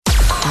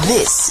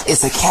This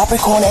is a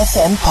Capricorn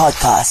FM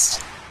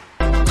podcast.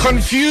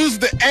 Confuse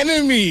the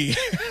enemy.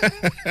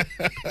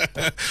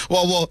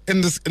 well, in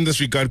this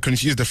regard,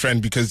 confuse the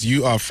friend, because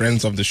you are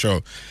friends of the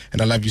show,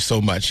 and I love you so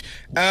much.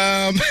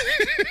 Can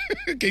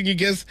you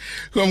guess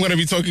who I'm going to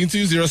be talking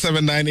to?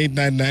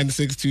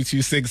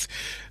 079-899-6226.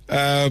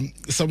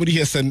 Somebody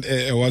here sent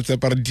a WhatsApp,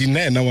 but Dee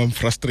Nkomo, I'm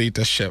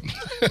frustrated, Shem.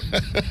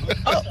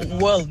 Oh,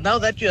 well, now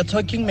that you're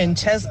talking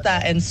Manchester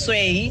and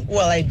Sway,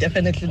 well, I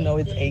definitely know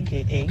it's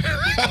AKA.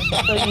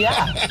 So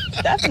yeah,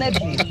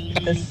 definitely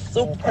the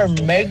super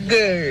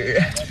mega.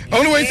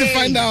 Only way to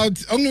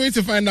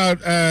find out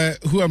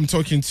who I'm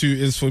talking to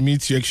is for me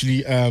to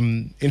actually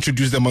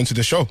introduce them onto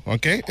the show.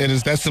 Okay, it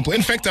is that simple.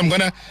 In fact, I'm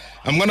gonna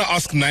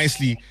ask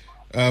nicely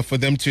for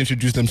them to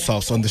introduce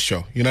themselves on the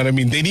show. You know what I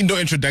mean? They need no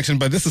introduction,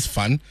 but this is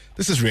fun.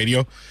 This is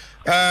radio.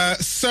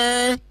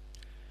 Sir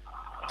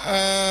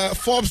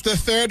Forbes the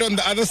Third on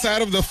the other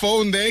side of the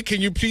phone there.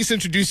 Can you please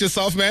introduce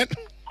yourself, man?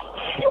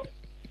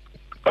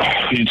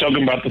 You're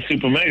talking about the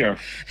Super Mega.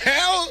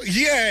 Hell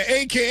yeah,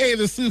 a.k.a.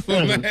 the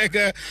Super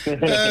Mega,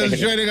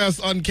 joining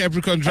us on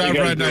Capricorn Drive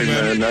right now,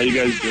 man. How you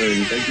guys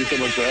doing? Thank you so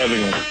much for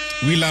having us.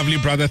 We lovely,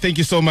 brother. Thank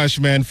you so much,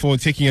 man, for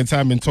taking your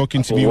time and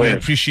talking to me. We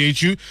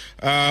appreciate you.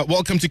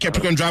 Welcome to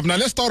Capricorn Drive. Now,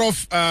 let's start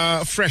off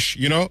fresh,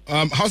 you know.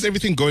 How's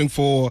everything going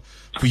for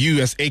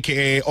you as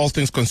a.k.a. All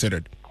Things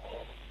Considered?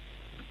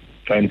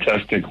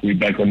 Fantastic. We're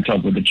back on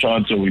top of the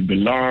charts where we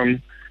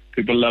belong.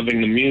 People loving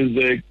the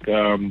music.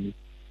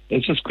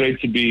 It's just great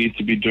to be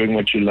doing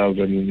what you love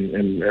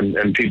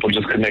and people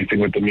just connecting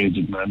with the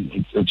music, man.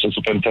 It's just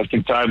a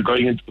fantastic time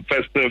going into the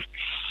festive.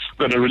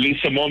 Going to release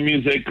some more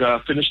music,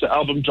 finish the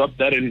album, drop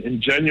that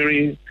in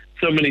January.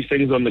 So many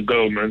things on the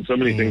go, man. So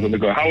many things on the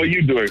go. How are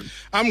you doing?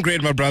 I'm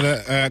great, my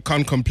brother.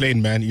 Can't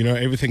complain, man. You know,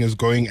 everything is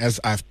going as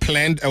I've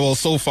planned. Well,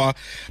 so far.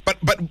 But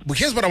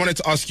here's what I wanted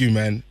to ask you,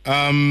 man.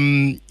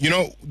 You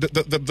know,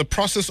 the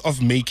process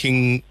of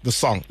making the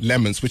song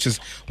Lemons, which is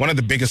one of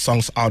the biggest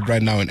songs out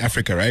right now in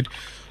Africa, right?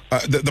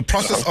 The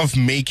process of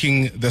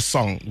making the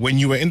song, when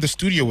you were in the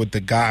studio with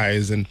the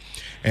guys and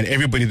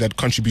everybody that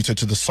contributed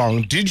to the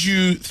song, did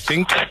you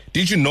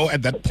know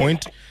at that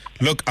point,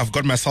 look, I've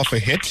got myself a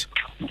hit?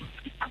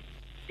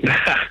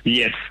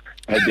 Yes,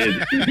 I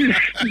did.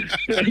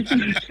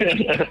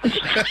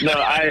 No,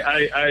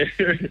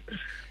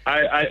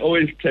 I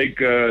always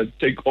take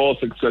all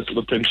success with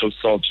a pinch of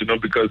salt, you know,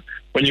 because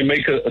when you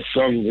make a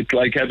song, it's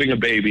like having a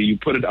baby. You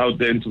put it out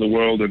there into the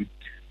world and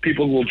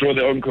people will draw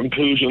their own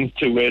conclusions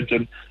to it,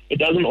 and it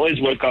doesn't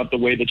always work out the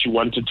way that you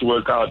want it to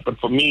work out. But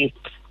for me,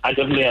 I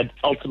definitely had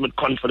ultimate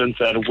confidence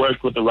that I had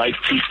worked with the right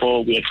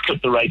people. We had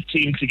put the right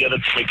team together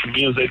to make the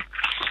music.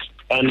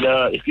 And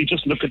if you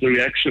just look at the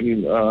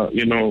reaction,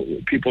 you know,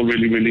 people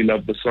really, really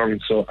love the song.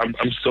 So I'm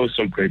so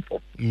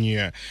grateful.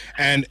 Yeah.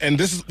 And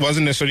this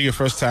wasn't necessarily your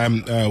first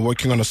time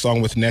working on a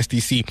song with Nasty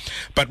C.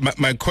 But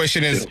my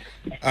question is,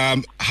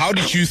 how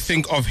did you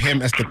think of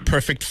him as the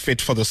perfect fit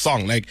for the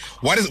song? Like,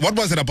 what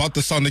was it about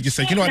the song that you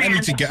said, you know what, I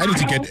need to get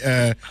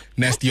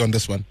Nasty on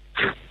this one?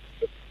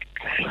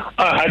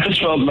 I just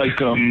felt like,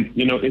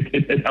 you know,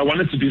 I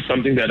wanted to do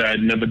something that I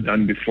had never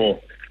done before.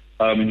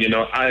 You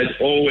know, I had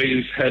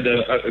always had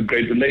a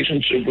great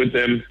relationship with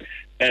them,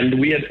 and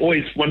we had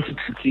always wanted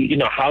to see, you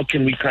know, how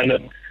can we kind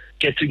of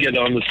get together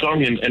on the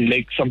song and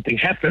make something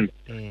happen.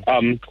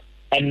 And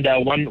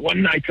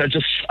one night I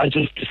just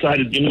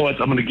decided, you know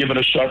what, I'm going to give it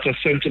a shot. I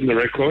sent him the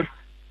record,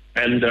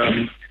 and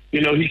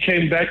you know, he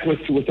came back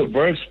with a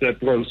verse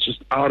that was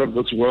just out of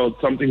this world,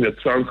 something that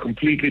sounds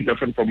completely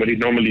different from what he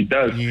normally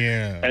does.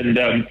 Yeah.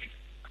 And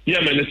yeah,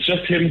 man, it's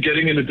just him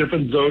getting in a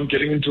different zone,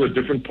 getting into a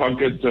different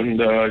pocket, and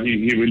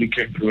he really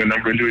came through, and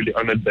I'm really, really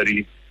honored that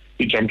he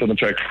jumped on the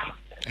track.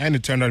 And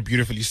it turned out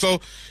beautifully.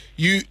 So,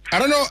 I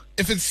don't know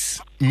if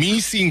it's me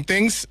seeing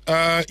things,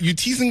 you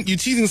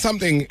teasing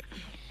something.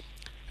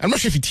 I'm not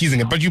sure if you're teasing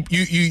it, but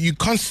you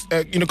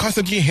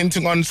constantly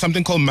hinting on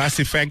something called Mass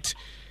Effect.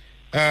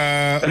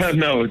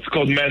 No, it's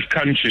called Mass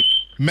Country.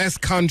 Mass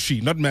Country,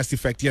 not Mass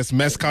Effect. Yes,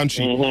 Mass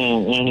Country.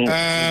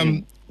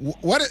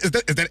 What is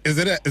that? Is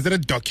it a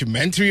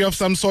documentary of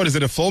some sort? Is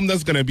it a film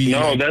that's going to be?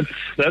 No, that's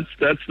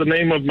the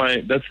name of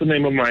my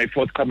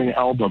forthcoming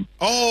album.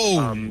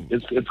 Oh,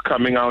 it's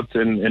coming out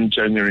in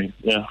January.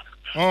 Yeah.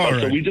 All right.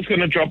 So we're just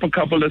going to drop a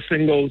couple of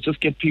singles, just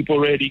get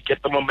people ready,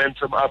 get the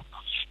momentum up,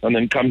 and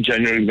then come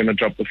January we're going to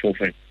drop the full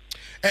thing.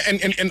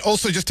 And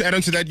also, just to add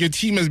on to that, your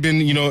team has been,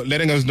 you know,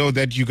 letting us know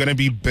that you're going to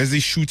be busy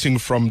shooting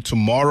from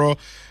tomorrow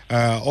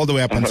all the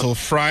way up until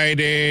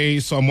Friday.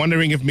 So I'm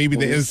wondering if maybe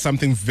there is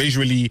something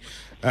visually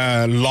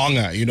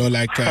longer, you know,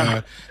 like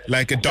a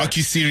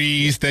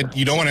docu-series that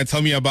you don't want to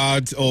tell me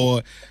about,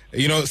 or,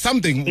 you know,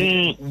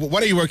 something.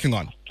 What are you working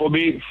on? For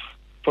me,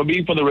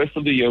 for the rest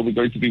of the year, we're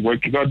going to be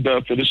working on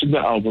finishing the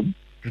album.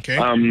 Okay.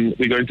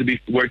 We're going to be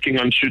working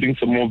on shooting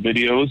some more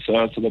videos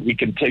so that we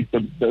can take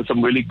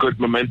some really good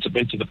momentum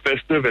into the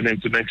festive and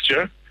into next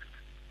year.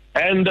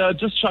 And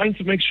just trying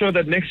to make sure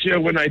that next year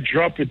when I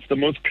drop, it's the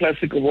most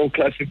classic of all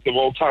classics of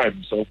all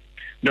time. So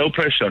no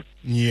pressure.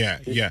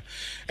 Yeah.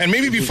 And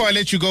maybe before I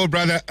let you go,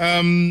 brother,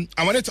 I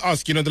wanted to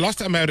ask, the last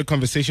time I had a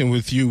conversation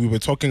with you, we were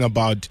talking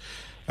about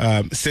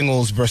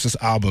singles versus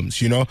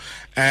albums,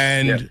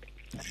 and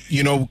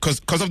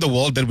because of the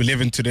world that we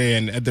live in today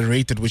and at the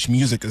rate at which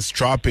music is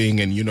dropping,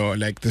 and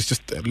there's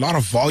just a lot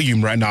of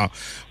volume right now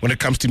when it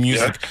comes to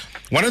music.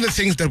 One of the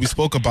things that we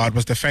spoke about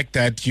was the fact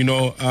that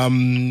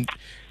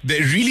there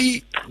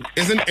really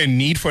isn't a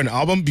need for an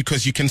album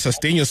because you can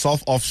sustain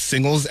yourself off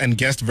singles and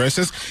guest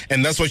verses,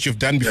 and that's what you've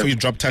done before you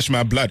drop Touch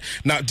My Blood.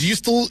 Now, do you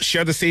still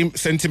share the same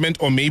sentiment,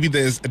 or maybe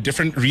there's a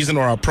different reason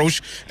or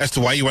approach as to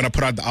why you want to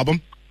put out the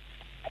album?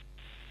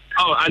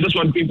 Oh, I just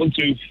want people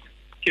to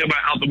hear my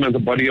album as a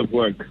body of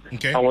work.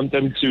 Okay. I want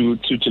them to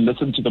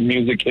listen to the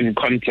music in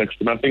context,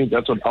 and I think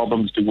that's what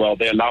albums do well.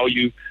 They allow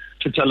you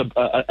to tell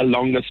a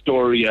longer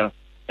story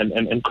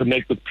and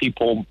connect with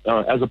people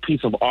as a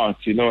piece of art.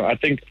 I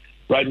think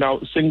right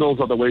now singles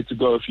are the way to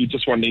go if you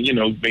just want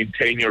to,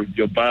 maintain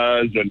your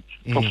buzz and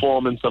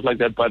perform and stuff like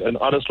that. But an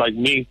artist like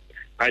me,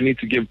 I need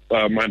to give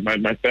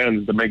my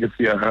fans, the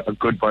Megacy, a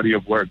good body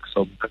of work.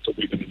 So that's what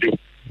we're going to do.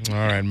 All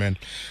right, man.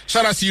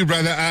 Shout out to you,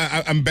 brother.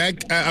 I'm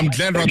back. I'm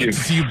glad, rather, to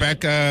see you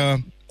back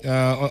on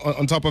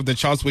top of the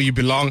charts where you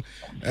belong.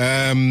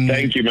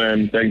 Thank you,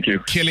 man. Thank you.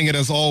 Killing it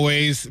as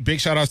always.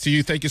 Big shout out to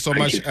you. Thank you so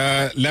much.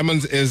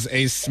 Lemons is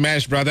a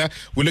smash, brother.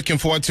 We're looking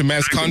forward to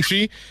Mass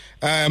Country.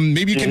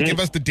 Maybe you can give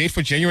us the date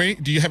for January.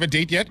 Do you have a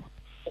date yet?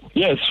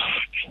 Yes.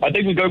 I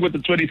think we're going with the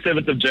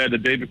 27th of Jan, the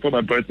day before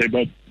my birthday,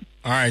 but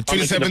all right, 27th. I'll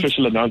make an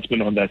official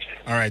announcement on that.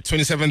 All right,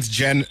 27th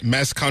Jan,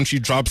 Mass Country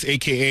drops,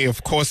 a.k.a.,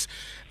 of course.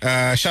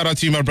 Shout out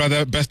to you, my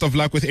brother. Best of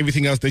luck with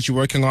everything else that you're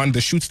working on.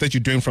 The shoots that you're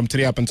doing from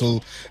today up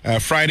until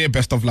Friday,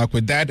 best of luck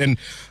with that. And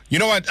you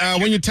know what?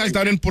 When you touch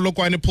down in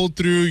Polokwane and pull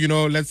through,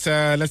 let's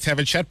have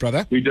a chat,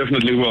 brother. We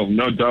definitely will,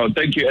 no doubt.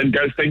 Thank you. And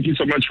guys, thank you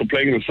so much for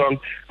playing the song.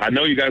 I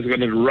know you guys are going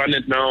to run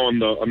it now on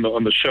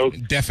the show.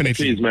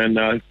 Definitely. Please,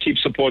 man, keep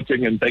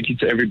supporting, and thank you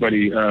to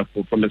everybody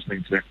for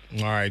listening today.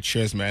 All right,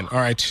 cheers, man. All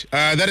right,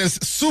 that is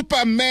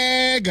Super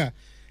Mega,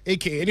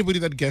 a.k.a. anybody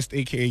that guessed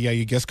a.k.a. yeah,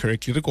 you guessed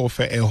correctly. Don't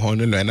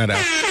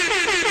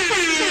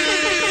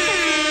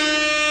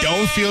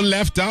feel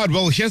left out.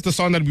 Well, here's the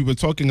song that we were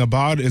talking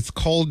about. It's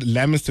called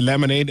Lemons to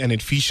Lemonade, and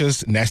it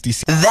features Nasty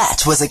C.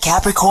 That was a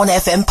Capricorn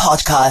FM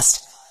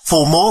podcast.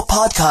 For more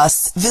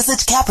podcasts,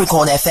 visit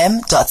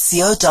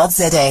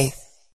capricornfm.co.za.